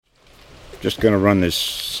just going to run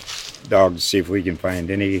this dog to see if we can find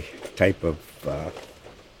any type of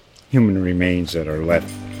human remains that are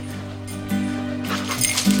left.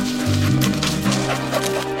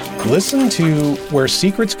 Listen to Where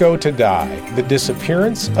Secrets Go to Die, The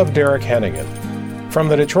Disappearance of Derek Hennigan. From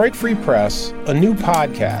the Detroit Free Press, a new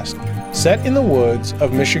podcast set in the woods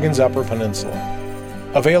of Michigan's Upper Peninsula.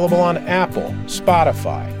 Available on Apple,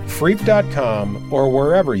 Spotify, Freep.com, or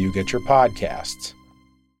wherever you get your podcasts.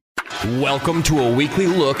 Welcome to a weekly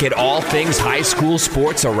look at all things high school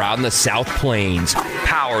sports around the South Plains.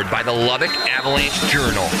 Powered by the Lubbock Avalanche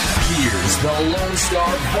Journal. Here's the Lone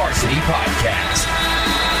Star Varsity Podcast.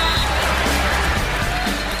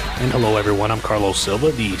 And hello, everyone. I'm Carlos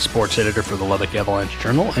Silva, the sports editor for the Lubbock Avalanche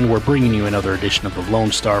Journal, and we're bringing you another edition of the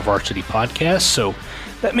Lone Star Varsity Podcast. So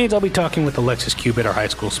that means I'll be talking with Alexis Cubitt, our high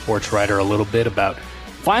school sports writer, a little bit about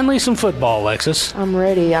finally some football, Alexis. I'm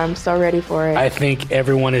ready. I'm so ready for it. I think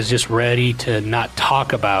everyone is just ready to not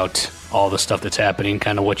talk about all the stuff that's happening,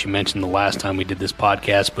 kind of what you mentioned the last time we did this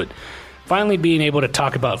podcast, but finally being able to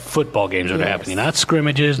talk about football games that are happening. Not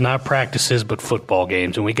scrimmages, not practices, but football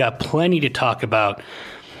games. And we got plenty to talk about.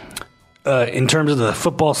 In terms of the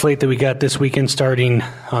football slate that we got this weekend, starting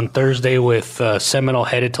on Thursday with Seminole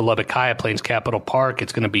headed to Lubbock High at Plains Capital Park.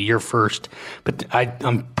 It's going to be your first, but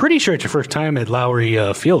I'm pretty sure it's your first time at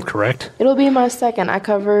Lowry Field, correct? It'll be my second. I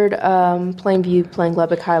covered Plainview playing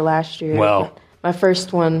Lubbock High last year. Well, my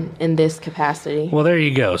first one in this capacity. Well, there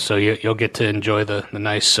you go. So you'll get to enjoy the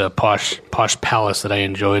nice posh palace that I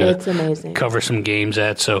enjoy to It's amazing. Cover some games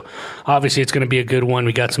at. So obviously it's going to be a good one.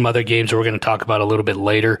 We got some other games that we're going to talk about a little bit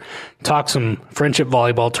later. Talk some Frenship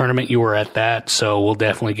Volleyball Tournament. You were at that, so we'll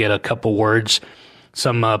definitely get a couple words.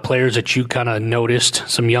 Some players that you kind of noticed,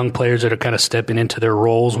 some young players that are kind of stepping into their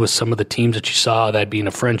roles with some of the teams that you saw, that being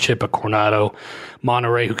a Frenship, a Coronado,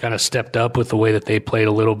 Monterey, who kind of stepped up with the way that they played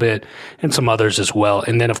a little bit, and some others as well.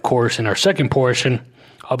 And then, of course, in our second portion,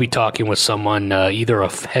 I'll be talking with someone, either a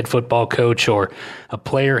head football coach or a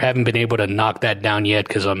player. Haven't been able to knock that down yet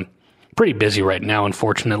because I'm pretty busy right now,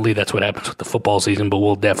 unfortunately. That's what happens with the football season, but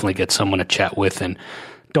we'll definitely get someone to chat with, and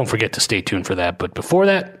don't forget to stay tuned for that. But before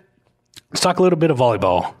that, let's talk a little bit of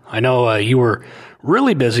volleyball. I know you were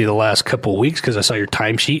really busy the last couple of weeks because I saw your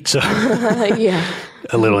timesheet. So Yeah.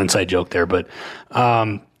 A little inside joke there. But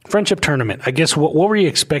Frenship Tournament, I guess, what were you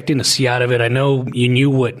expecting to see out of it? I know you knew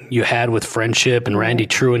what you had with Frenship and Randy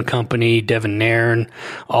True and company, Devin Nairn,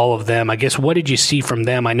 all of them. I guess, what did you see from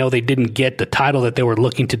them? I know they didn't get the title that they were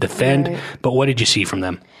looking to defend, but what did you see from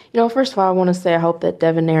them? First of all, I want to say I hope that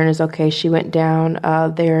Devin Nairn is okay. She went down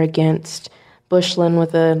there against Bushland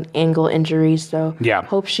with an ankle injury, so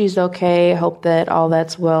hope she's okay. Hope that all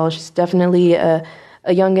that's well. She's definitely a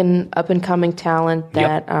young and up-and-coming talent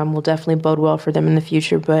that will definitely bode well for them in the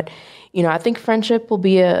future. But, I think Frenship will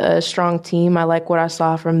be a strong team. I like what I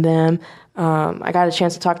saw from them. I got a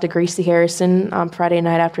chance to talk to Gracie Harrison on Friday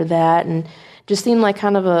night after that, and just seemed like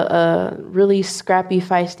kind of a really scrappy,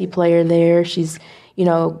 feisty player there. She's,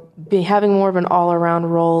 having more of an all-around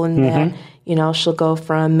role in that. She'll go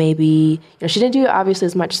from maybe, she didn't do obviously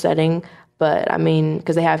as much setting, but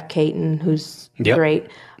because they have Caton, who's great.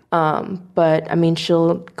 But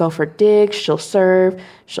she'll go for digs, she'll serve,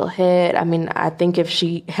 she'll hit. I think if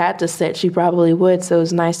she had to set, she probably would. So it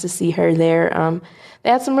was nice to see her there. They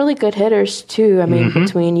had some really good hitters too.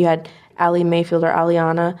 Between you had Allie Mayfield or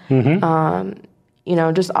Aliana,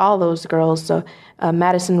 just all those girls. So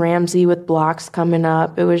Madison Ramsey with blocks coming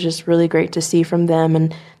up. It was just really great to see from them.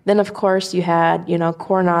 And then, of course, you had,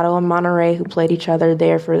 Coronado and Monterey who played each other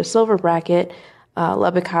there for the silver bracket.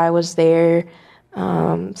 Lubbock High was there.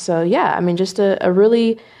 Just a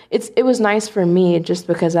really, it was nice for me just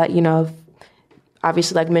because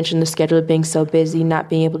obviously, like I mentioned, the schedule being so busy, not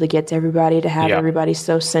being able to get to everybody, to have everybody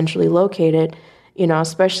so centrally located,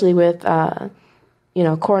 especially with,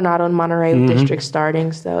 Coronado and Monterey with districts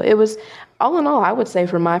starting. So it was, all in all, I would say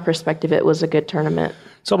from my perspective, it was a good tournament.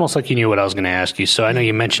 It's almost like you knew what I was going to ask you. So I know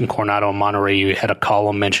you mentioned Coronado and Monterey. You had a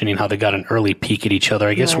column mentioning how they got an early peek at each other.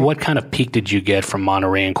 I guess what kind of peek did you get from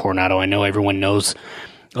Monterey and Coronado? I know everyone knows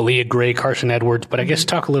Aaliyah Gray, Carson Edwards, but I guess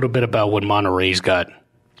talk a little bit about what Monterey's got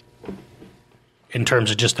in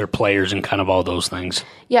terms of just their players and kind of all those things.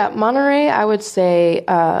 Yeah, Monterey, I would say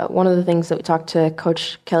one of the things that we talked to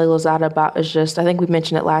Coach Kelly Lozada about is just, I think we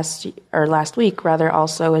mentioned it last week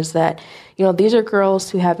also, is that, these are girls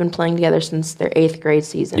who have been playing together since their 8th grade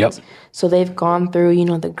seasons. Yep. So they've gone through,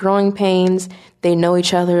 the growing pains. They know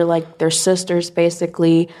each other like they're sisters,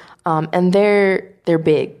 basically, and they're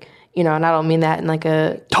big. And I don't mean that in like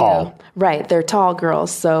a... Tall. Right, they're tall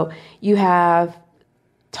girls. So you have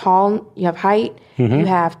height, you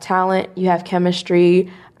have talent, you have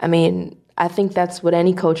chemistry. I think that's what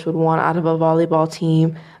any coach would want out of a volleyball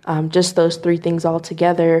team. Just those three things all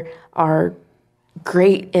together are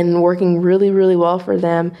great and working really, really well for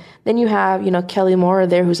them. Then you have, Kelly Moore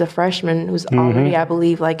there, who's a freshman, who's already, I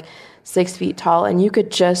believe, like 6 feet tall. And you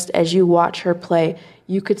could just, as you watch her play,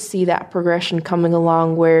 you could see that progression coming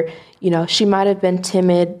along where, she might have been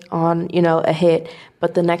timid on, a hit,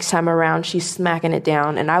 but the next time around, she's smacking it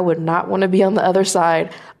down. And I would not want to be on the other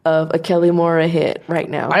side of a Kelly Moore hit right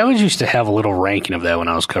now. I always used to have a little ranking of that when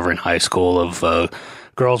I was covering high school of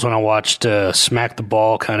girls when I watched smack the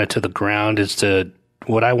ball kind of to the ground as to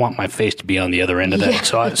would I want my face to be on the other end of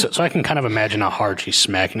that. Yeah. So I can kind of imagine how hard she's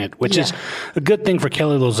smacking it, which is a good thing for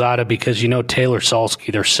Kelly Lozada because, Taylor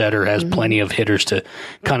Salsky, their setter, has plenty of hitters to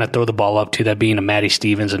kind of throw the ball up to, that being a Maddie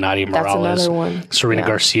Stevens and Nadia Morales, Serena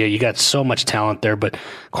Garcia. You got so much talent there, but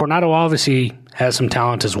Coronado obviously has some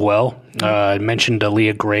talent as well. I mentioned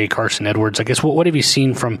Leah Gray, Carson Edwards. I guess what have you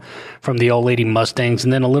seen from the Old Lady Mustangs?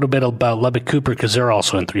 And then a little bit about Lubbock Cooper because they're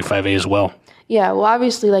also in 3-5A as well. Yeah, well,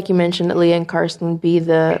 obviously, like you mentioned, Leah and Carson would be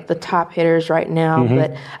the top hitters right now.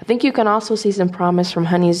 But I think you can also see some promise from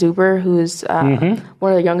Honey Zuber, who's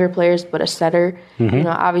one of the younger players, but a setter.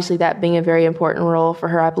 Obviously, that being a very important role for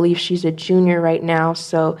her. I believe she's a junior right now.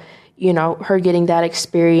 So, her getting that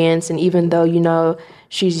experience. And even though,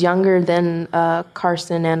 she's younger than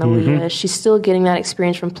Carson and Aaliyah, she's still getting that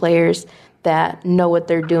experience from players that know what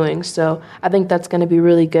they're doing. So I think that's going to be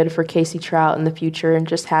really good for Casey Trout in the future and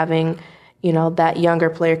just having that younger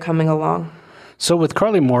player coming along. So with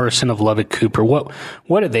Carly Morrison of Lubbock Cooper, what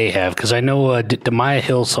do they have? Because I know Demaya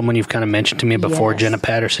Hill, someone you've kind of mentioned to me before, Jenna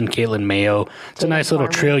Patterson, Caitlin Mayo. It's a nice little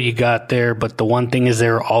trail you got there, but the one thing is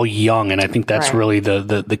they're all young, and I think that's really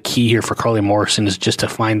the key here for Carly Morrison is just to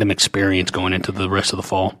find them experience going into the rest of the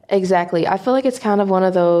fall. Exactly. I feel like it's kind of one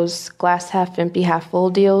of those glass half empty, half full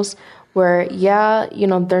deals where,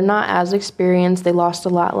 they're not as experienced. They lost a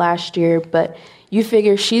lot last year, but you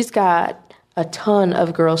figure she's got a ton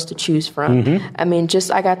of girls to choose from. I mean,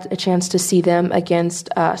 I got a chance to see them against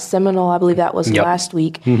Seminole, I believe that was last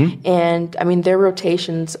week. And, I mean, their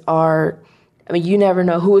rotations are, you never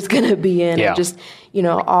know who is going to be in. And just,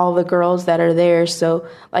 all the girls that are there. So,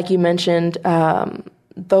 like you mentioned,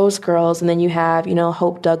 those girls, and then you have,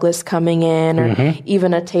 Hope Douglas coming in, or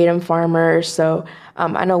even a Tatum Farmer. So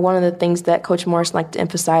I know one of the things that Coach Morris liked to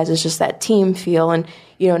emphasize is just that team feel and,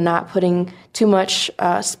 not putting too much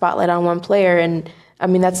spotlight on one player. And,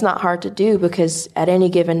 that's not hard to do because at any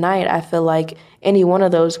given night, I feel like any one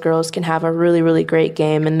of those girls can have a really, really great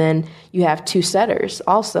game. And then you have two setters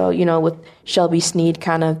also, with Shelby Sneed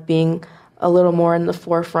kind of being a little more in the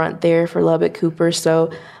forefront there for Lubbock Cooper.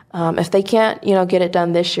 So if they can't, get it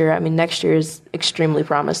done this year, next year is extremely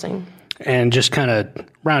promising. And just kind of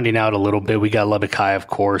rounding out a little bit, we got Lubbock High, of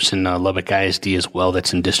course, and Lubbock ISD as well.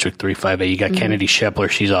 That's in District 3-5A. You got Kennedy Shepler.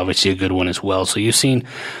 She's obviously a good one as well. So you've seen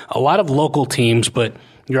a lot of local teams, but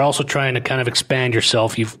you're also trying to kind of expand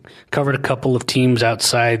yourself. You've covered a couple of teams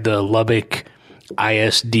outside the Lubbock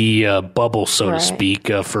ISD bubble, so to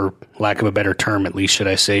speak, for lack of a better term, at least, should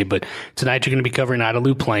I say. But tonight you're going to be covering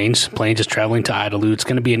Idalou Plains. Plains is traveling to Idalou. It's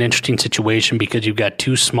going to be an interesting situation because you've got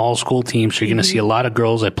two small school teams. So you're going to see a lot of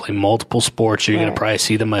girls that play multiple sports. You're going to probably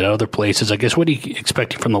see them at other places. I guess, what are you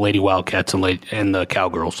expecting from the Lady Wildcats and the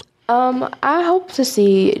Cowgirls? I hope to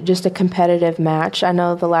see just a competitive match. I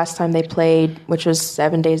know the last time they played, which was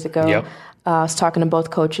 7 days ago, I was talking to both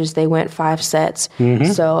coaches. They went 5 sets.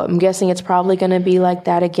 So I'm guessing it's probably going to be like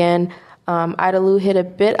that again. Idalou hit a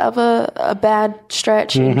bit of a bad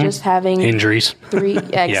stretch and just having injuries. 3,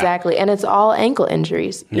 exactly. And it's all ankle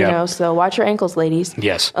injuries, you know, so watch your ankles, ladies.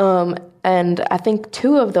 Yes. And I think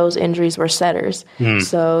 2 of those injuries were setters.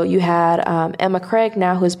 So you had Emma Craig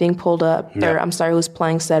now who's being pulled up, who's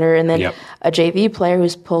playing setter, and then a JV player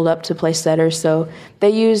who's pulled up to play setter. So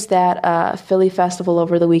they used that Philly Festival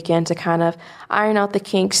over the weekend to kind of iron out the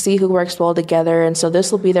kinks, see who works well together. And so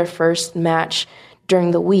this will be their first match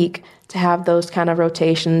during the week to have those kind of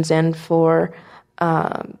rotations and for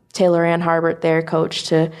Taylor Ann Harbert, their coach,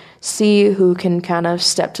 to see who can kind of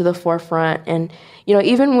step to the forefront. And, you know,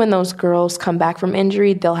 even when those girls come back from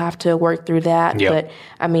injury, they'll have to work through that. But,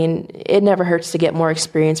 I mean, it never hurts to get more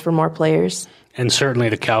experience for more players. And certainly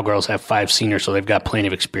the Cowgirls have 5 seniors, so they've got plenty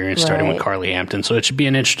of experience starting with Carly Hampton. So it should be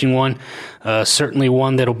an interesting one. Certainly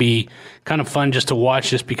one that'll be kind of fun just to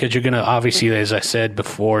watch, just because you're going to, obviously, as I said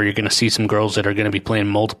before, you're going to see some girls that are going to be playing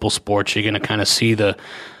multiple sports. You're going to kind of see the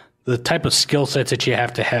the type of skill sets that you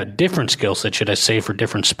have to have, different skill sets, should I say, for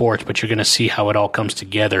different sports, but you're going to see how it all comes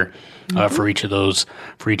together for each of those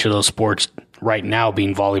sports. Right now,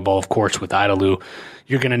 being volleyball, of course, with Idalou,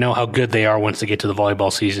 you're going to know how good they are once they get to the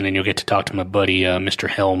volleyball season, and you'll get to talk to my buddy, Mr.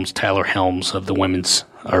 Helms, Tyler Helms of the women's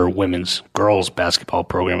girls basketball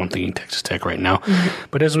program. I'm thinking Texas Tech right now.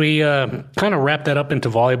 But as we kind of wrap that up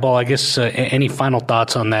into volleyball, I guess any final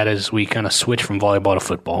thoughts on that as we kind of switch from volleyball to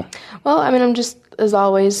football? Well, I mean, I'm just, as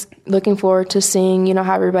always, looking forward to seeing,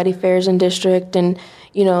 how everybody fares in district, and,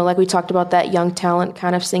 like we talked about, that young talent,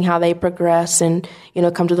 kind of seeing how they progress and,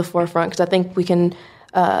 come to the forefront, because I think we can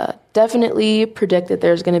definitely predict that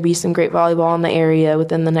there's going to be some great volleyball in the area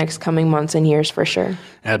within the next coming months and years for sure.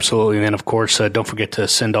 Absolutely. And then, of course, don't forget to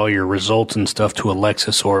send all your results and stuff to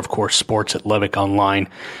Alexis, or, of course,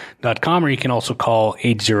 sports@lubbocksonline.com, or you can also call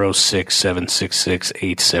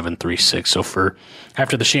 806-766-8736. So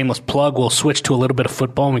after the shameless plug, we'll switch to a little bit of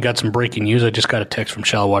football, and we got some breaking news. I just got a text from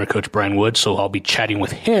Shallowater coach Bryan Wood, so I'll be chatting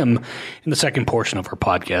with him in the second portion of our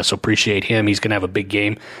podcast. So appreciate him. He's going to have a big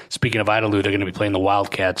game. Speaking of Idalou, they're going to be playing the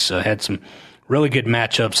Wildcats. Had some really good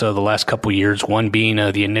matchups the last couple years, one being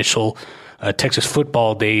the initial Texas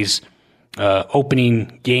football days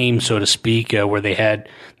opening game, so to speak, where they had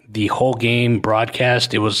the whole game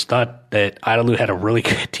broadcast. It was thought that Idalou had a really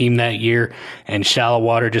good team that year, and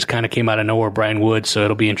Shallowater just kind of came out of nowhere, Bryan Wood, so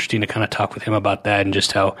it'll be interesting to kind of talk with him about that and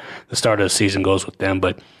just how the start of the season goes with them.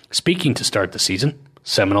 But speaking to start the season,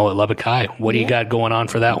 Seminole at Lubbock High. What do you got going on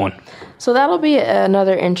for that one? So that'll be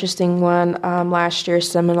another interesting one. Last year,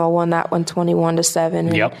 Seminole won that one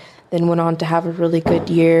 21-7. Yep. Then went on to have a really good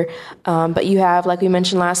year. But you have, like we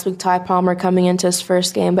mentioned last week, Ty Palmer coming into his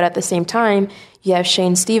first game. But at the same time, you have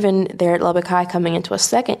Shane Stephen there at Lubbock High coming into a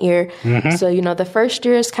second year. So, the first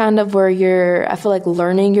year is kind of where you're, I feel like,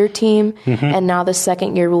 learning your team. And now the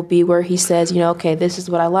second year will be where he says, okay, this is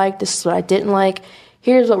what I like, this is what I didn't like.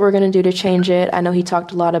 Here's what we're going to do to change it. I know he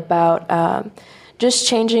talked a lot about just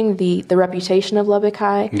changing the reputation of Lubbock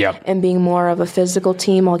High and being more of a physical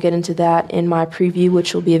team. I'll get into that in my preview,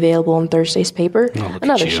 which will be available in Thursday's paper.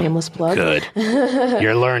 Another shameless plug. Good.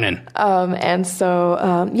 You're learning. And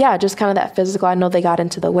so, just kind of that physical. I know they got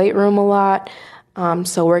into the weight room a lot.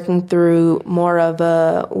 So working through more of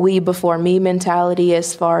a we before me mentality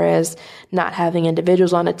as far as not having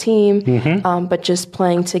individuals on a team, but just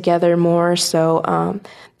playing together more. So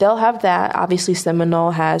they'll have that. Obviously,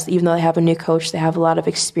 Seminole has, even though they have a new coach, they have a lot of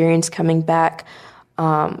experience coming back.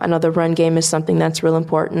 I know the run game is something that's real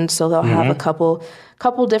important, so they'll have a couple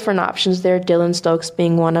different options there, Dylan Stokes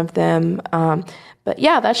being one of them. But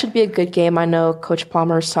yeah, that should be a good game. I know Coach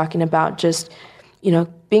Palmer is talking about just,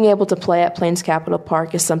 being able to play at Plains Capital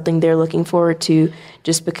Park is something they're looking forward to,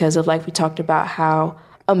 just because of, like we talked about, how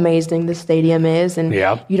amazing the stadium is, and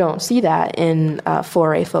you don't see that in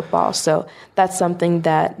 4A football. So that's something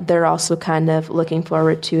that they're also kind of looking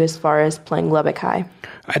forward to as far as playing Lubbock High.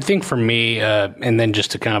 I think for me, and then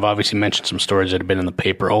just to kind of obviously mention some stories that have been in the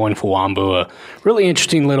paper, Owen Fuwambu, a really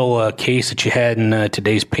interesting little case that you had in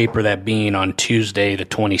today's paper, that being on Tuesday the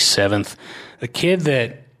 27th, a kid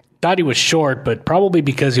that thought he was short, but probably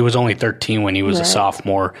because he was only 13 when he was a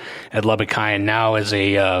sophomore at Lubbock High, and now as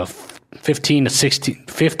a 15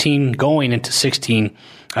 going into 16,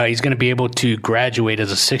 he's going to be able to graduate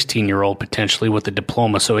as a 16-year-old potentially with a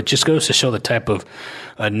diploma. So it just goes to show the type of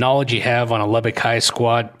knowledge you have on a Lubbock High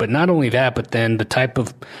squad. But not only that, but then the type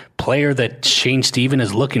of player that Shane Stephen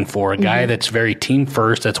is looking for, a guy that's very team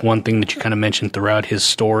first. That's one thing that you kind of mentioned throughout his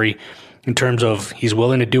story, in terms of he's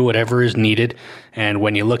willing to do whatever is needed. And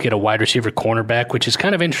when you look at a wide receiver cornerback, which is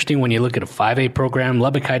kind of interesting when you look at a 5A program,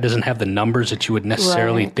 Lubbock High doesn't have the numbers that you would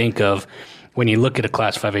necessarily think of when you look at a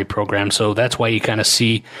Class 5A program. So that's why you kind of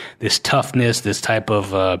see this toughness, this type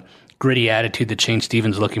of gritty attitude that Shane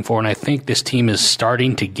Stephen's looking for. And I think this team is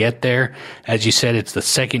starting to get there. As you said, it's the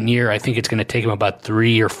second year. I think it's going to take them about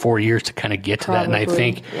 3 or 4 years to kind of get to that. And I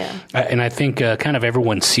think kind of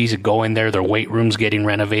everyone sees it going there. Their weight room's getting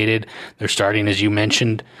renovated. They're starting, as you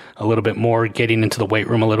mentioned, a little bit more, getting into the weight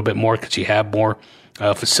room a little bit more, because you have more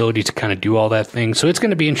facilities to kind of do all that thing. So it's going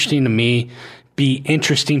to be interesting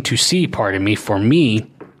to see, for me,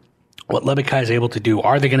 what Lubbock High is able to do.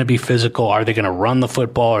 Are they going to be physical? Are they going to run the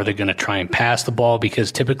football? Are they going to try and pass the ball?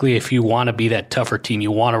 Because typically, if you want to be that tougher team,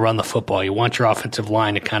 you want to run the football. You want your offensive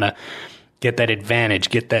line to kind of get that advantage,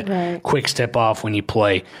 get that quick step off when you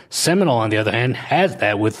play. Seminole, on the other hand, has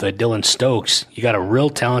that with Dylan Stokes. You got a real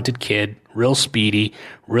talented kid, real speedy,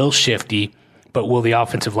 real shifty, but will the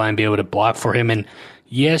offensive line be able to block for him? And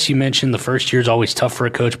Yes, you mentioned the first year is always tough for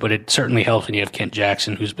a coach, but it certainly helps when you have Kent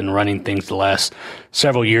Jackson, who's been running things the last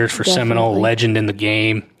several years for Seminole, legend in the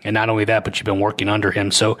game. And not only that, but you've been working under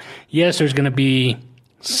him. So, yes, there's going to be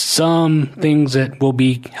some things that will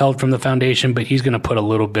be held from the foundation, but he's going to put a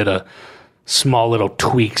little bit of small little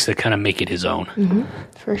tweaks that kind of make it his own. Mm-hmm.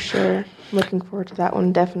 For sure. Looking forward to that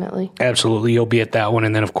one, definitely. Absolutely. You'll be at that one.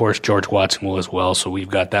 And then, of course, George Watson will as well. So we've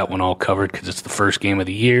got that one all covered because it's the first game of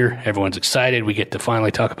the year. Everyone's excited. We get to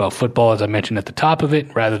finally talk about football, as I mentioned at the top of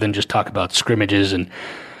it, rather than just talk about scrimmages and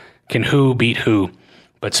can who beat who.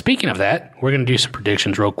 But speaking of that, we're going to do some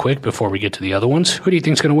predictions real quick before we get to the other ones. Who do you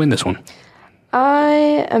think is going to win this one?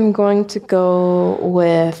 I am going to go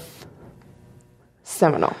with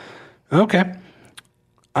Seminole. Okay.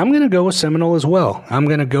 I'm going to go with Seminole as well. I'm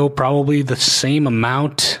going to go probably the same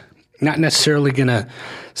amount. Not necessarily going to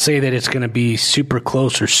say that it's going to be super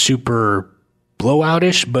close or super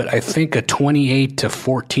blowoutish, but I think a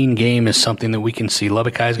 28-14 game is something that we can see.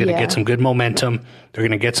 Lubbock High is going to get some good momentum. They're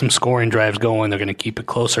going to get some scoring drives going. They're going to keep it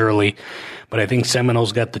close early. But I think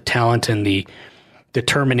Seminole's got the talent and the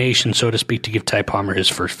determination, so to speak, to give Ty Palmer his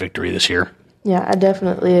first victory this year. Yeah, I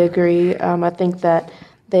definitely agree. I think that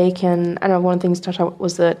they can, I know one of the things to touch on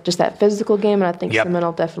was just that physical game, and I think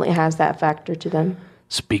Seminole definitely has that factor to them.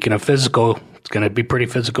 Speaking of physical, it's going to be pretty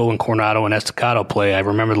physical when Coronado and Estacado play. I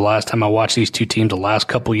remember the last time I watched these two teams the last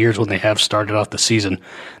couple years when they have started off the season.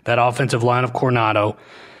 That offensive line of Coronado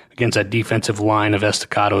against that defensive line of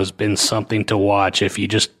Estacado has been something to watch. If you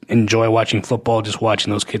just enjoy watching football, just watching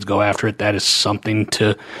those kids go after it, that is something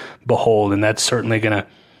to behold, and that's certainly going to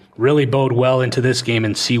really bode well into this game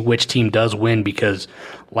and see which team does win, because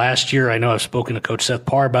last year, I know I've spoken to Coach Seth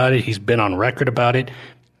Parr about it. He's been on record about it.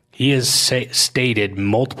 He has stated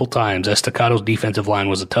multiple times Estacado's defensive line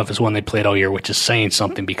was the toughest one they played all year, which is saying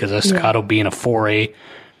something because Estacado being a 4A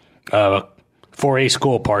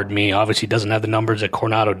school, obviously doesn't have the numbers that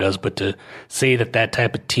Coronado does, but to say that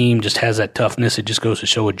type of team just has that toughness, it just goes to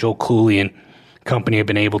show what Joe Cooley and company have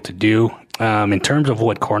been able to do. In terms of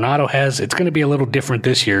what Coronado has, it's going to be a little different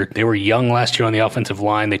this year. They were young last year on the offensive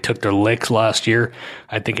line. They took their licks last year.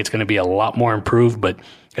 I think it's going to be a lot more improved, but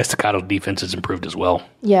Estacado's defense has improved as well.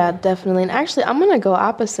 Yeah, definitely. And actually, I'm going to go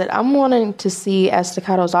opposite. I'm wanting to see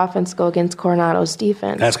Estacado's offense go against Coronado's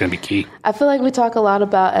defense. That's going to be key. I feel like we talk a lot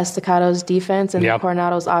about Estacado's defense and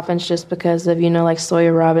Coronado's offense just because of, like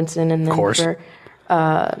Sawyer Robinson, and then for,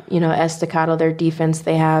 Estacado, their defense,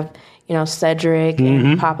 they have Cedric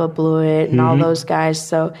and Papa Blewett and all those guys.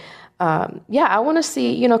 So, I want to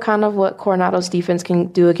see, kind of what Coronado's defense can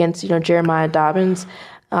do against, Jeremiah Dobbins.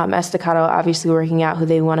 Estacado obviously working out who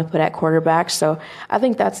they want to put at quarterback. So I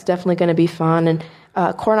think that's definitely going to be fun.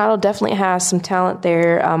 And Coronado definitely has some talent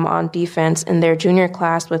there on defense in their junior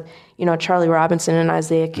class with, Charlie Robinson and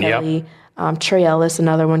Isaiah Kelly. Yep. Trey Ellis,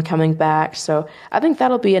 another one coming back. So I think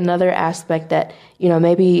that'll be another aspect that,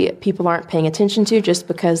 maybe people aren't paying attention to just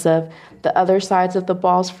because of the other sides of the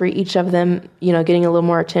balls for each of them, getting a little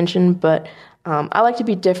more attention. But I like to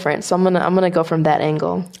be different, so I'm gonna go from that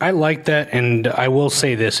angle. I like that, and I will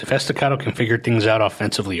say this. If Estacado can figure things out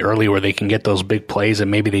offensively early where they can get those big plays that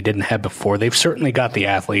maybe they didn't have before, they've certainly got the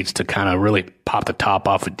athletes to kind of really pop the top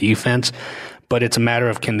off of defense. But it's a matter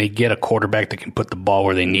of can they get a quarterback that can put the ball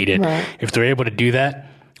where they need it. Right. If they're able to do that,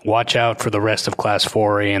 watch out for the rest of Class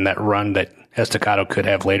 4A and that run that Estacado could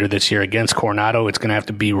have later this year against Coronado. It's going to have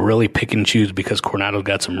to be really pick and choose because Coronado's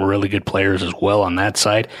got some really good players as well on that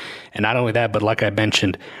side. And not only that, but like I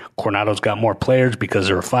mentioned, Coronado's got more players because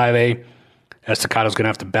they're a 5A. Estacado's going to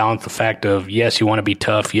have to balance the fact of, yes, you want to be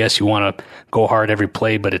tough. Yes, you want to go hard every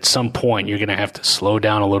play, but at some point you're going to have to slow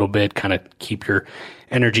down a little bit, kind of keep your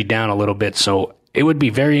energy down a little bit. So it would be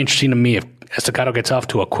very interesting to me if Estacado gets off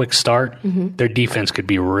to a quick start. Their defense could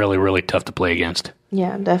be really, really tough to play against.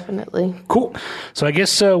 Yeah, definitely. Cool. So I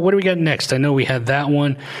guess what do we got next? I know we had that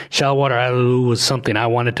one. Shallowater Idalou was something I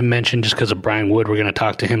wanted to mention just because of Bryan Wood. We're going to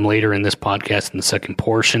talk to him later in this podcast in the second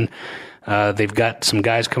portion. They've got some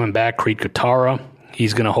guys coming back. Creed Katara.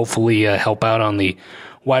 He's going to hopefully help out on the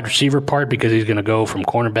wide receiver part because he's going to go from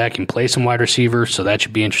cornerback and play some wide receiver. So that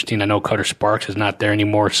should be interesting. I know Cutter Sparks is not there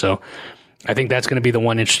anymore, so I think that's going to be the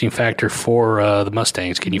one interesting factor for the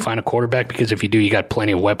Mustangs. Can you find a quarterback? Because if you do, you got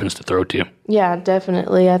plenty of weapons to throw to. Yeah,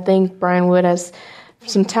 definitely. I think Bryan Wood has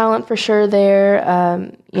some talent for sure there.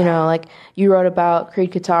 Like you wrote about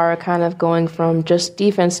Creed Katara kind of going from just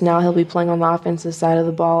defense. Now he'll be playing on the offensive side of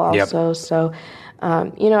the ball also. Yep. So,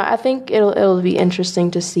 I think it'll be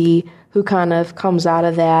interesting to see who kind of comes out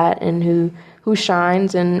of that and who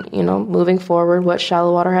shines and, moving forward, what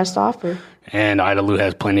Shallowater has to offer. And Idalou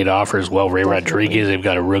has plenty to offer as well. Ray Definitely. Rodriguez, they've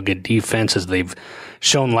got a real good defense, as they've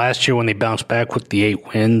shown last year when they bounced back with the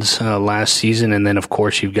 8 wins last season. And then, of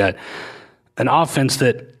course, you've got an offense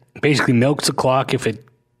that basically milks the clock if it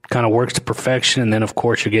kind of works to perfection. And then, of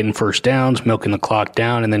course, you're getting first downs, milking the clock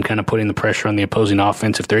down, and then kind of putting the pressure on the opposing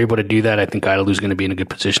offense. If they're able to do that, I think Idalou's going to be in a good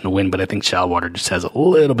position to win. But I think Shallowater just has a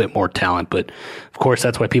little bit more talent. But, of course,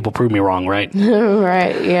 that's why people prove me wrong, right?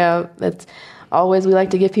 Right, yeah. That's always, we like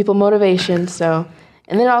to give people motivation, so...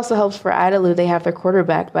 And then it also helps for Idalou. They have their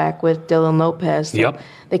quarterback back with Dylan Lopez. So yep.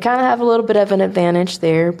 They kind of have a little bit of an advantage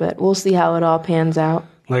there, but we'll see how it all pans out.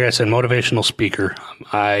 Like I said, motivational speaker.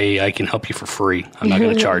 I can help you for free. I'm not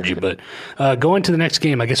going to charge you. But going to the next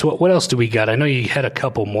game, I guess, what else do we got? I know you had a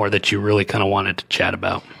couple more that you really kind of wanted to chat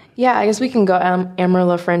about. Yeah, I guess we can go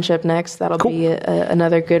Amarillo Friendship next. That'll cool. be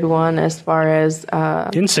another good one as far as...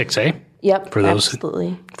 in 6A. Yep, for those,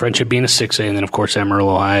 absolutely. Friendship being a 6A, and then, of course,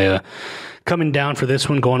 Amarillo High coming down for this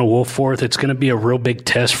one, going to Wolfforth. It's going to be a real big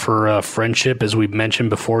test for Friendship. As we've mentioned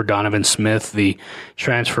before, Donovan Smith, the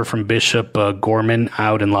transfer from Bishop Gorman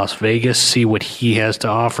out in Las Vegas, see what he has to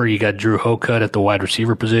offer. You got Drew Hokut at the wide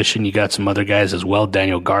receiver position. You got some other guys as well.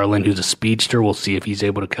 Daniel Garland, who's a speedster. We'll see if he's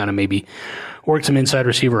able to kind of maybe work some inside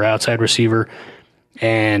receiver, outside receiver.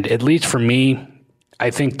 And at least for me, I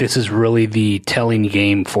think this is really the telling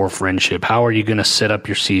game for Friendship. How are you going to set up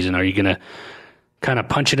your season? Are you going to kind of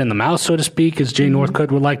punch it in the mouth, so to speak, as Jay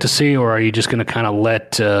Northcutt would like to see, or are you just going to kind of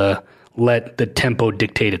let the tempo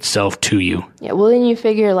dictate itself to you? Yeah, well, then you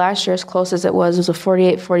figure last year, as close as it was a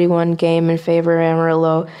 48-41 game in favor of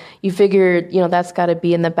Amarillo. You figured, that's got to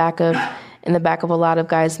be in the back of a lot of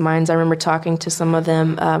guys' minds. I remember talking to some of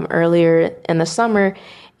them earlier in the summer,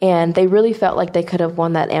 and they really felt like they could have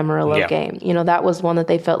won that Amarillo game. That was one that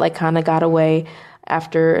they felt like kind of got away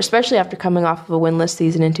especially after coming off of a winless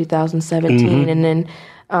season in 2017. Mm-hmm. And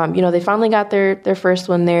then, they finally got their first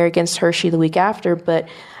win there against Hershey the week after. But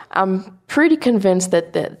I'm pretty convinced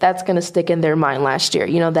that's going to stick in their mind last year,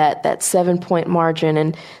 that 7-point margin.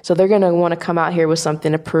 And so they're going to want to come out here with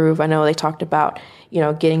something to prove. I know they talked about,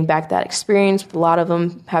 getting back that experience, with a lot of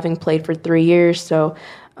them having played for 3 years. So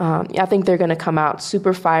I think they're going to come out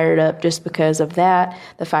super fired up just because of that,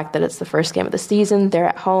 the fact that it's the first game of the season, they're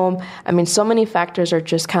at home. I mean, so many factors are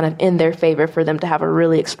just kind of in their favor for them to have a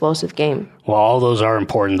really explosive game. Well, all those are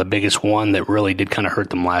important. The biggest one that really did kind of hurt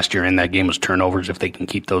them last year in that game was turnovers. If they can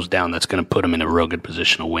keep those down, that's going to put them in a real good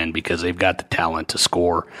position to win because they've got the talent to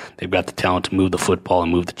score. They've got the talent to move the football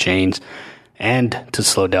and move the chains and to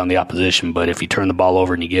slow down the opposition. But if you turn the ball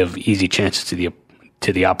over and you give easy chances to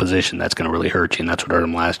the opposition, that's going to really hurt you, and that's what hurt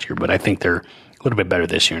them last year. But I think they're a little bit better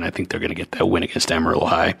this year, and I think they're going to get that win against Amarillo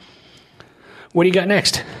High. What do you got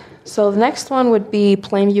next? So the next one would be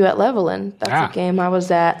Plainview at Levelland. That's a game I was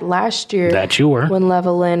at last year. That you were. When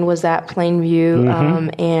Levelland was at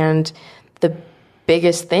Plainview, and the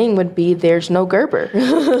biggest thing would be there's no Gerber.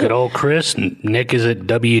 Good old Chris. Nick is at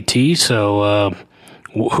WT, so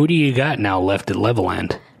who do you got now left at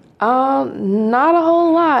Levelland? Not a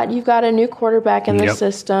whole lot. You've got a new quarterback in the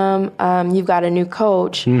system. You've got a new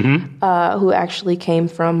coach who actually came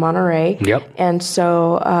from Monterey. Yep. And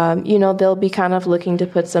so, they'll be kind of looking to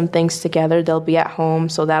put some things together. They'll be at home,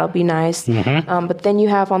 so that'll be nice. But then you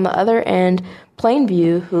have on the other end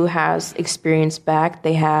Plainview, who has experience back.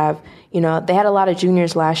 They have, they had a lot of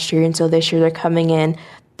juniors last year, and so this year they're coming in.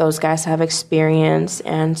 Those guys have experience,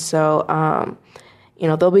 and so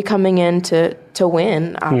they'll be coming in to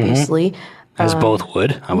win, obviously. As both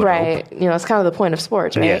would, I would right. hope. It's kind of the point of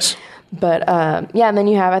sports, right? Yes. But, and then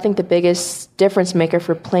you have, I think the biggest difference maker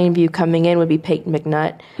for Plainview coming in would be Peyton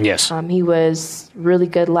McNutt. Yes. He was really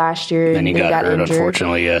good last year. Then he got hurt, injured.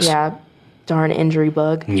 Unfortunately, yes. Yeah, darn injury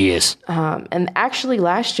bug. Yes. And actually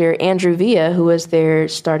last year, Andrew Villa, who was their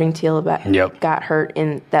starting tailback, got hurt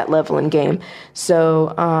in that Levelland game.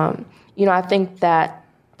 So, I think that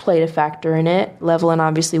played a factor in it. Levelland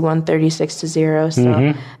obviously won 36-0. So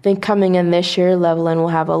I think coming in this year, Levelland will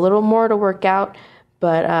have a little more to work out,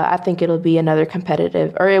 but I think it will be a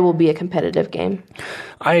competitive game.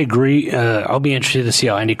 I agree. I'll be interested to see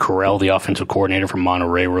how Andy Carell, the offensive coordinator from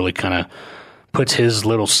Monterey, really kind of puts his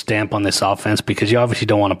little stamp on this offense because you obviously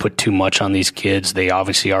don't want to put too much on these kids. They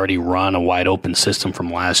obviously already run a wide open system from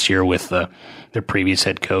last year with their previous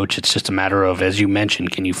head coach. It's just a matter of, as you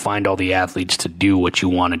mentioned, can you find all the athletes to do what you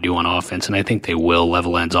want to do on offense? And I think they will.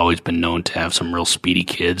 Levelland's always been known to have some real speedy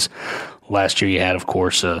kids. Last year you had, of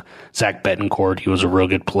course, Zach Betancourt. He was a real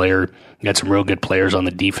good player. You got some real good players on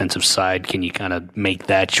the defensive side. Can you kind of make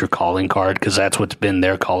that your calling card? Because that's what's been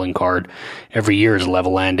their calling card every year is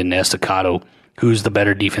Levelland and Estacado who's the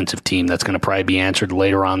better defensive team. That's going to probably be answered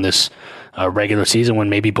later on this regular season when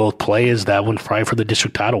maybe both play, is that one's probably for the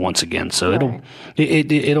district title once again. So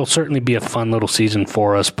it'll certainly be a fun little season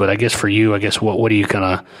for us. But I guess for you, what do you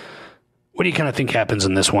kind of think happens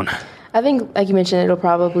in this one? I think, like you mentioned, it'll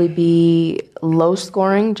probably be low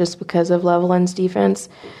scoring just because of Levelland's defense.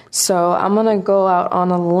 So I'm going to go out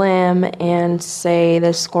on a limb and say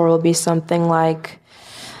the score will be something like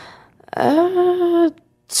 20-7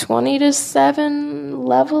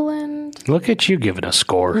 Levelland. Look at you giving a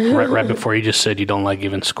score right before you just said you don't like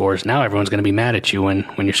giving scores. Now everyone's going to be mad at you when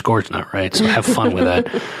your score's not right. So have fun with that.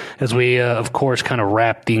 As we, of course, kind of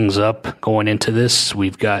wrap things up going into this,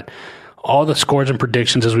 we've got all the scores and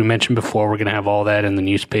predictions, as we mentioned before. We're going to have all that in the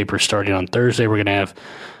newspaper starting on Thursday. We're going to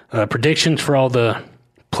have predictions for all the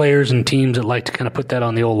players and teams that like to kind of put that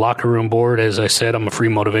on the old locker room board. As I said, I'm a free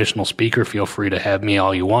motivational speaker. Feel free to have me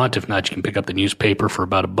all you want. If not, you can pick up the newspaper for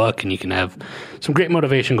about $1 and you can have some great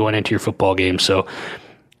motivation going into your football game. So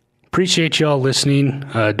appreciate y'all listening.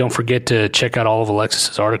 Don't forget to check out all of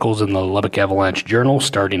Alexis's articles in the Lubbock Avalanche Journal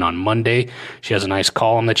starting on Monday. She has a nice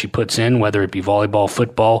column that she puts in, whether it be volleyball,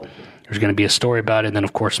 football. There's going to be a story about it, and then,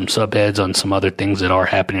 of course, some subheads on some other things that are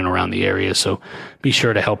happening around the area. So be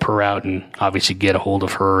sure to help her out and obviously get a hold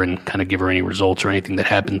of her and kind of give her any results or anything that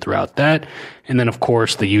happened throughout that. And then, of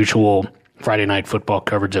course, the usual Friday night football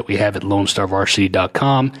coverage that we have at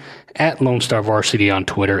LoneStarVarsity.com, at Lone Star Varsity on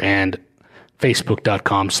Twitter, and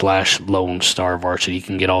Facebook.com/Lone Star Varsity. You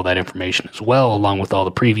can get all that information as well, along with all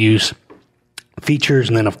the previews, features,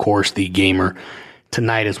 and then, of course, the gamer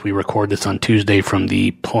tonight as we record this on Tuesday from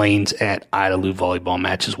the Plains at Idalou volleyball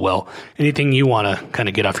match as well. Anything you want to kind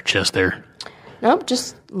of get off your chest there? Nope,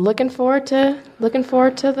 just looking forward to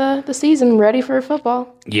the season, ready for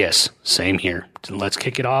football. Yes, same here. So let's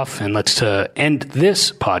kick it off and let's end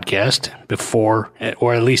this podcast before,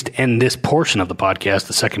 or at least end this portion of the podcast.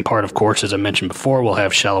 The second part, of course, as I mentioned before, we'll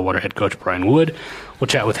have Shallowater head coach Bryan Wood. We'll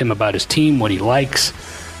chat with him about his team, what he likes,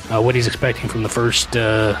 what he's expecting from the first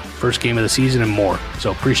game of the season, and more.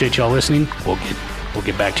 So appreciate y'all listening. We'll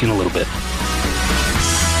get back to you in a little bit.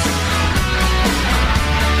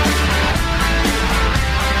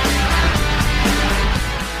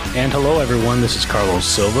 And hello, everyone. This is Carlos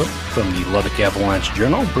Silva from the Lubbock Avalanche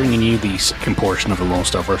Journal, bringing you the second portion of the Lone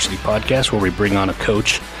Star Varsity Podcast, where we bring on a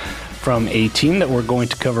coach from a team that we're going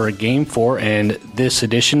to cover a game for. And this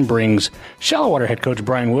edition brings Shallowater head coach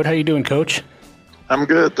Bryan Wood. How you doing, Coach? I'm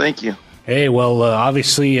good, thank you. Hey, well,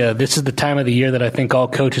 obviously, this is the time of the year that I think all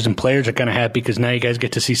coaches and players are kind of happy because now you guys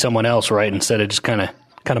get to see someone else, right? Instead of just kind of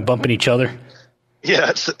bumping each other.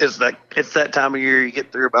 Yeah, it's that time of year. You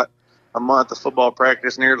get through about a month of football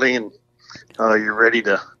practice nearly, and you're ready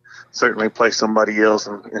to certainly play somebody else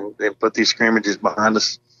and put these scrimmages behind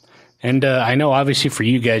us. And I know, obviously, for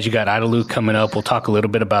you guys, you got Idalou coming up. We'll talk a little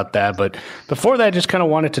bit about that. But before that, just kind of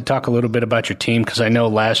wanted to talk a little bit about your team because I know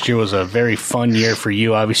last year was a very fun year for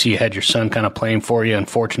you. Obviously, you had your son kind of playing for you.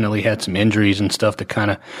 Unfortunately, had some injuries and stuff that kind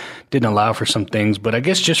of didn't allow for some things. But I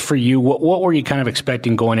guess just for you, what were you kind of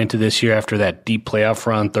expecting going into this year after that deep playoff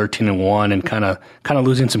run, 13-1, and kind of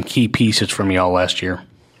losing some key pieces from y'all last year?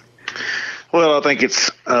 Well, I think it's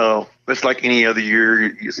like any other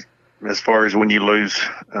year. As far as when you lose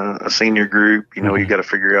a senior group, you got to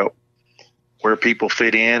figure out where people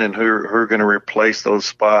fit in and who are going to replace those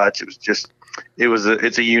spots.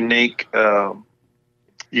 It's a unique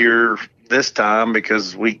year this time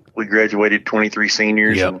because we graduated 23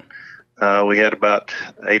 seniors. Yep. And we had about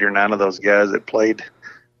 8 or 9 of those guys that played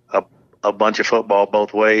a bunch of football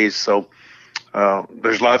both ways. So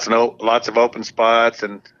there's lots of open spots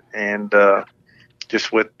and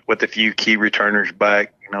just with a few key returners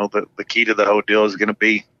back. The key to the whole deal is going to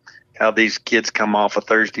be how these kids come off of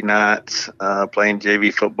Thursday nights playing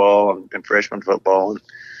JV football and freshman football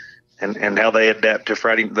and how they adapt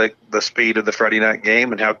to the speed of the Friday night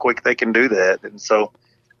game and how quick they can do that. And so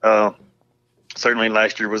certainly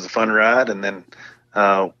last year was a fun ride. And then,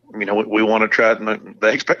 we want to try. The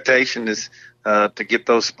expectation is to get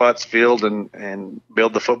those spots filled and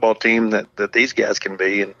build the football team that these guys can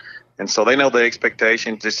be. And so they know the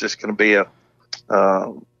expectations. It's just going to be a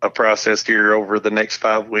process here over the next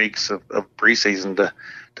 5 weeks of preseason to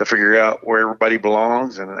figure out where everybody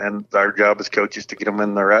belongs, and our job as coaches to get them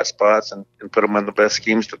in the right spots and put them in the best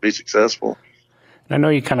schemes to be successful. I know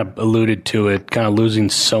you kind of alluded to it, kind of losing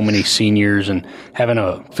so many seniors and having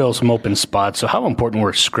to fill some open spots. So how important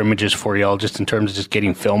were scrimmages for y'all just in terms of just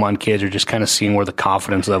getting film on kids or just kind of seeing where the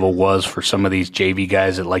confidence level was for some of these JV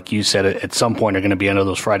guys that, like you said, at some point are going to be under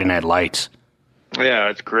those Friday night lights? Yeah,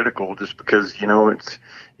 it's critical just because,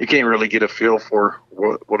 you can't really get a feel for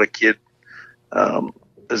what a kid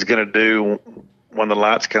is going to do when the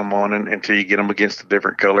lights come on and until you get them against a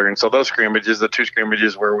different color. And so those scrimmages, the 2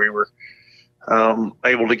 scrimmages where we were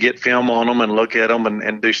able to get film on them and look at them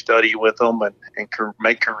and do study with them and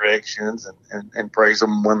make corrections and praise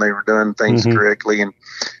them when they were doing things correctly. And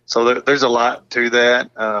so there's a lot to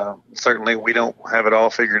that. Certainly we don't have it all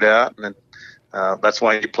figured out. And that's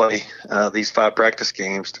why you play these 5 practice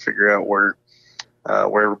games to figure out where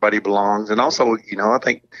everybody belongs. And also, I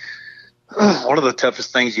think one of the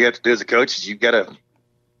toughest things you have to do as a coach is you've got to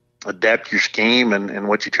adapt your scheme and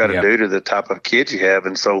what you try to do to the type of kids you have.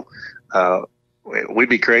 And so we'd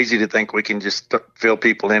be crazy to think we can just fill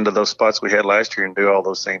people into those spots we had last year and do all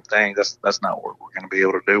those same things. That's not what we're going to be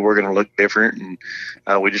able to do. We're going to look different,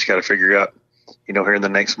 and we just got to figure out, here in the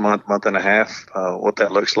next month and a half, what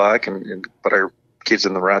that looks like and put our kids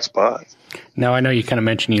in the right spot. Now, I know you kind of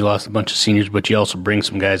mentioned you lost a bunch of seniors, but you also bring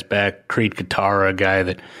some guys back. Creed Katara, a guy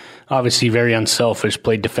that obviously very unselfish,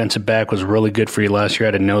 played defensive back, was really good for you last year,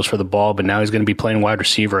 had a nose for the ball, but now he's going to be playing wide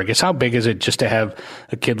receiver. I guess how big is it just to have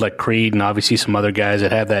a kid like Creed and obviously some other guys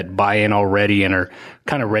that have that buy-in already and are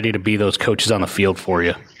kind of ready to be those coaches on the field for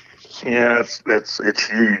you? Yeah, it's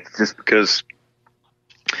huge just because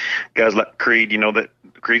guys like Creed, that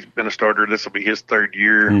Creed's been a starter. This will be his 3rd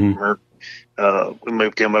year. We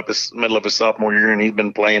moved him up his middle of his sophomore year, and he's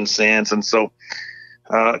been playing since. And so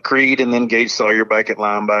Creed and then Gage Sawyer back at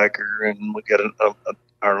linebacker, and we got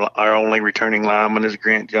our only returning lineman is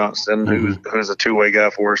Grant Johnson, who's a 2-way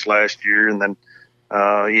guy for us last year. And then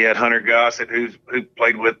you had Hunter Gossett, who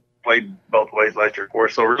played both ways last year, of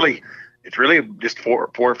course. So really, it's really just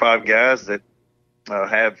four or 5 guys that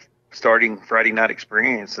have starting Friday night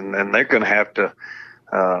experience, and they're going to have to.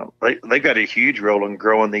 They've got a huge role in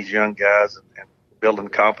growing these young guys and building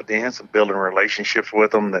confidence and building relationships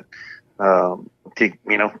with them that to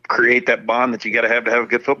create that bond that you got to have a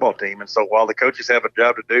good football team. And so while the coaches have a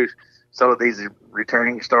job to do, so do these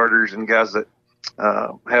returning starters and guys that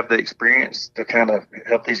have the experience to kind of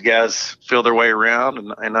help these guys feel their way around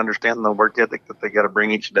and understand the work ethic that they got to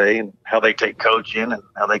bring each day and how they take coaching and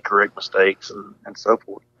how they correct mistakes and so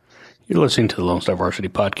forth. You're listening to the Lone Star Varsity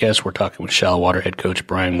Podcast. We're talking with Shallowater head coach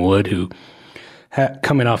Bryan Wood, who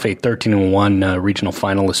coming off a 13-1 regional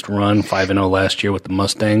finalist run, 5-0 last year with the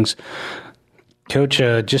Mustangs. Coach,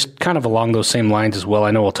 just kind of along those same lines as well,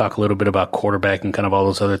 I know we'll talk a little bit about quarterback and kind of all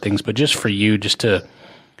those other things, but just for you,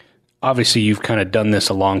 obviously you've kind of done this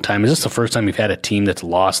a long time. Is this the first time you've had a team that's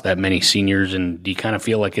lost that many seniors, and do you kind of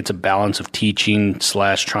feel like it's a balance of teaching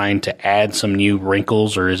 / trying to add some new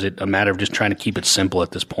wrinkles, or is it a matter of just trying to keep it simple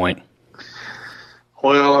at this point?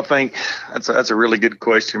 Well, I think that's a really good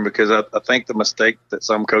question, because I think the mistake that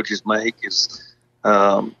some coaches make is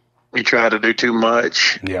you try to do too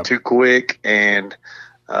much too quick, and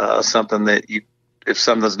something that if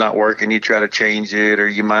something's not working, you try to change it, or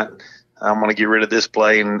you might I'm going to get rid of this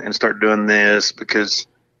play and start doing this because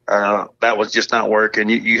that was just not working.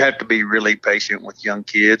 You have to be really patient with young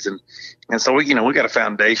kids, and so we got a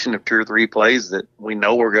foundation of 2 or 3 plays that we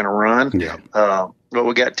know we're going to run. Yeah. But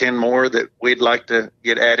we got 10 more that we'd like to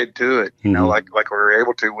get added to it, like we were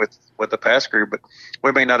able to with the pass group, but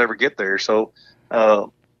we may not ever get there. So the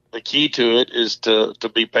key to it is to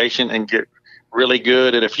be patient and get really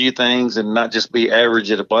good at a few things and not just be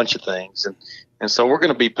average at a bunch of things. And so we're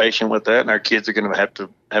going to be patient with that, and our kids are going to have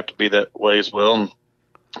to be that way as well.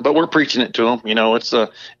 But we're preaching it to them.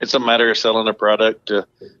 It's a matter of selling a product to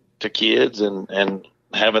kids and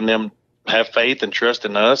having them have faith and trust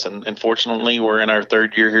in us. And fortunately, we're in our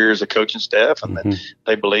 3rd year here as a coaching staff, and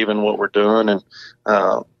they believe in what we're doing. And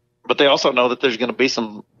but they also know that there's going to be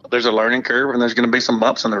there's a learning curve, and there's going to be some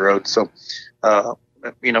bumps in the road. So,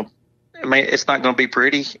 it's not going to be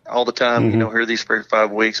pretty all the time, here these first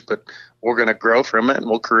 5 weeks, but we're going to grow from it and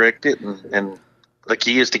we'll correct it. And the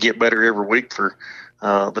key is to get better every week for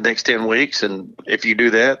the next 10 weeks. And if you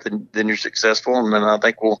do that, then you're successful. And then I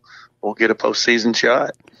think we'll get a postseason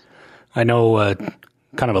shot. I know,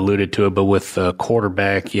 kind of alluded to it, but with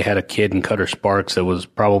quarterback, you had a kid in Cutter Sparks that was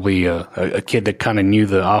probably a kid that kind of knew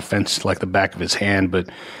the offense like the back of his hand, but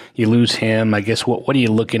you lose him. I guess what are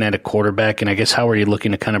you looking at quarterback, and I guess how are you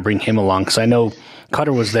looking to kind of bring him along? Because I know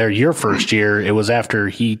Cutter was there your first year. It was after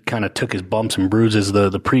he kind of took his bumps and bruises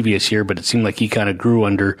the previous year, but it seemed like he kind of grew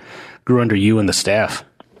under you and the staff.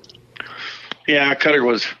 Yeah,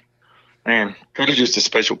 Cutter's just a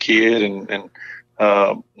special kid, and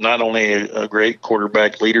not only a great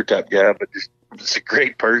quarterback leader type guy, but just a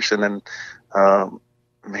great person. And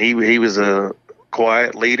he was a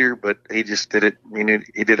quiet leader, but he just did it.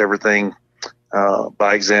 He did everything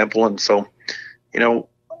by example. And so, I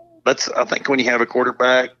think when you have a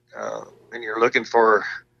quarterback and you're looking for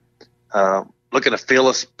looking to fill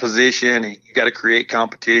a position, you got to create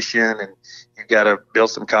competition, and you got to build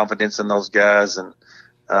some confidence in those guys, and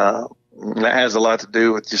that has a lot to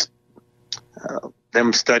do with just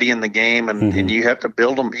them studying the game, and you have to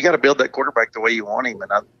build them. You got to build that quarterback the way you want him,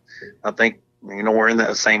 and I think we're in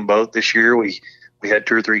that same boat this year. We had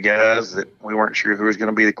 2 or 3 guys that we weren't sure who was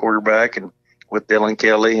going to be the quarterback, and with Dylan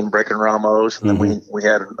Kelly and Brecken Ramos, and then we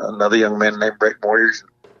had another young man named Breck Moyers.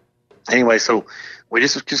 Anyway, so we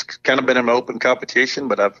just kind of been an open competition,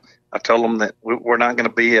 but I've told them that we're not going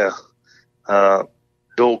to be a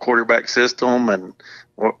dual quarterback system, and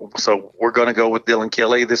so we're going to go with Dylan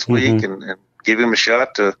Kelly this week and give him a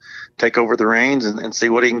shot to take over the reins and see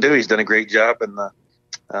what he can do. He's done a great job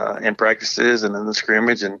in practices and in the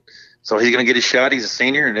scrimmage, and so he's going to get his shot. He's a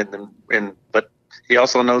senior, but he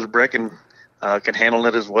also knows Brecken can handle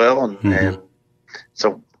it as well, and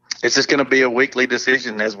so it's just going to be a weekly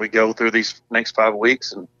decision as we go through these next 5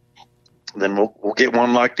 weeks, and then we'll get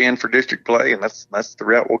one locked in for district play, and that's the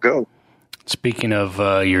route we'll go. Speaking of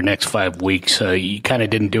your next 5 weeks, you kind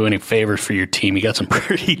of didn't do any favors for your team. You got some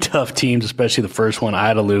pretty tough teams, especially the first one,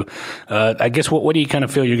 Idalou. I guess what do you kind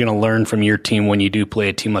of feel you're going to learn from your team when you do play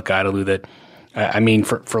a team like Idalou that,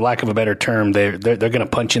 for lack of a better term, they're going to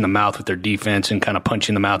punch you in the mouth with their defense and kind of punch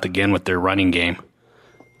you in the mouth again with their running game?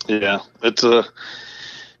 Yeah, it's a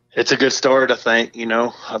good start, I think.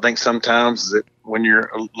 I think sometimes that when you're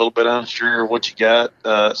a little bit unsure of what you got,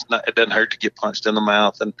 it doesn't hurt to get punched in the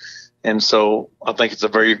mouth. And so I think it's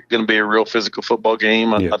going to be a real physical football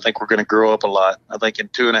game. I think we're going to grow up a lot. I think in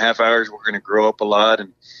 2.5 hours, we're going to grow up a lot.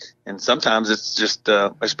 And sometimes it's just,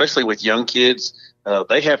 especially with young kids,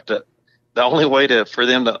 they have to, the only way for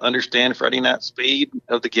them to understand Friday night speed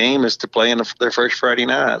of the game is to play in their first Friday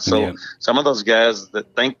night. So some of those guys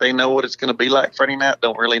that think they know what it's going to be like Friday night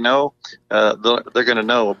don't really know. They're going to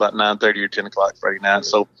know about 9:30 or 10 o'clock Friday night.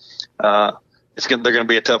 So they're going to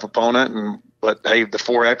be a tough opponent. But hey, the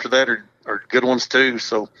 4 after that are good ones too.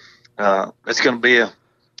 So it's going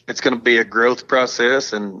to be a growth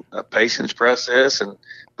process and a patience process.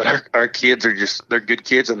 But our kids they're good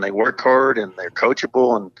kids, and they work hard, and they're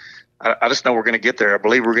coachable, and I just know we're going to get there. I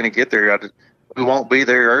believe we're going to get there. We won't be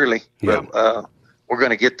there early, but we're going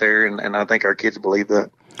to get there, and I think our kids believe that.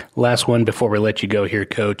 Last one before we let you go here,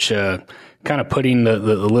 Coach. Kind of putting the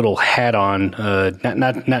little hat on,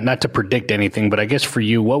 not to predict anything, but I guess for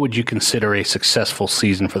you, what would you consider a successful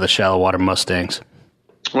season for the Shallowater Mustangs?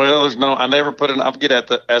 Well, I never I get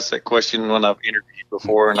asked that question when I've interviewed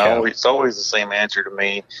before, and it's always the same answer to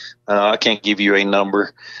me. I can't give you a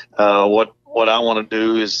number. What I want to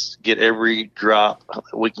do is get every drop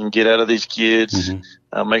we can get out of these kids,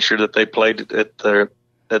 make sure that they played at their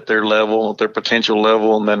level, their potential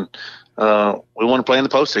level, and then we want to play in the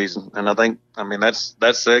postseason. And I mean that's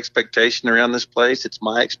the expectation around this place. It's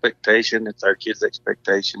my expectation. It's our kids'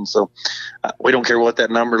 expectation. So we don't care what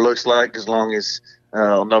that number looks like, as long as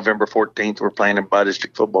November 14th we're playing a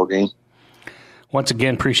bi-district football game. Once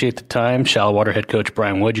again, appreciate the time. Shallowater head coach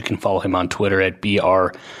Bryan Wood. You can follow him on Twitter at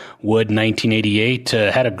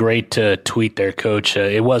BRWood1988. Had a great tweet there, Coach.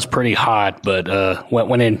 It was pretty hot, but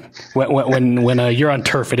when you're on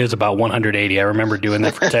turf, it is about 180. I remember doing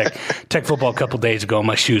that for Tech football a couple days ago.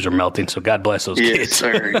 My shoes are melting, so God bless those kids.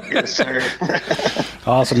 Yes, sir.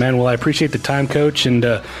 Awesome, man. Well, I appreciate the time, Coach, and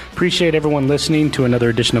appreciate everyone listening to another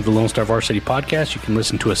edition of the Lone Star Varsity Podcast. You can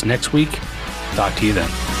listen to us next week. Talk to you then.